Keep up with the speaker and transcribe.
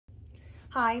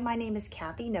Hi, my name is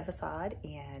Cathy Novosad,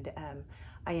 and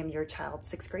I am your child's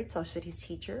sixth grade social studies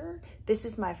teacher. This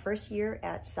is my first year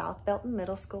at South Belton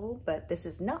Middle School, but this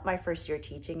is not my first year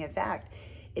teaching. In fact,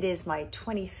 it is my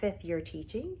 25th year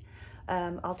teaching.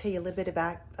 I'll tell you a little bit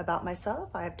about myself.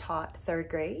 I have taught third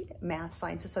grade, math,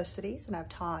 science, and social studies, and I've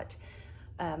taught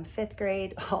fifth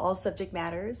grade, all subject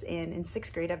matters, and in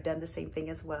sixth grade, I've done the same thing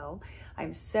as well.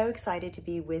 I'm so excited to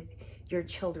be with your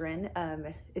children.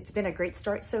 It's been a great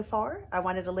start so far. I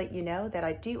wanted to let you know that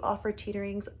I do offer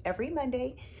tutorings every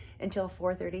Monday until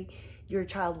 4:30. Your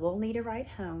child will need a ride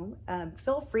home.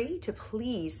 Feel free to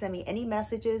please send me any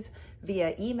messages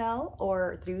via email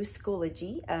or through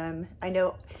Schoology. I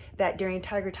know that during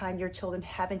Tiger Time, your children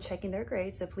have been checking their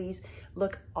grades, so please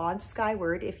look on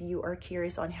Skyward if you are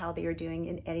curious on how they are doing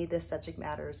in any of the subject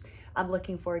matters. I'm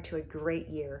looking forward to a great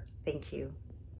year. Thank you.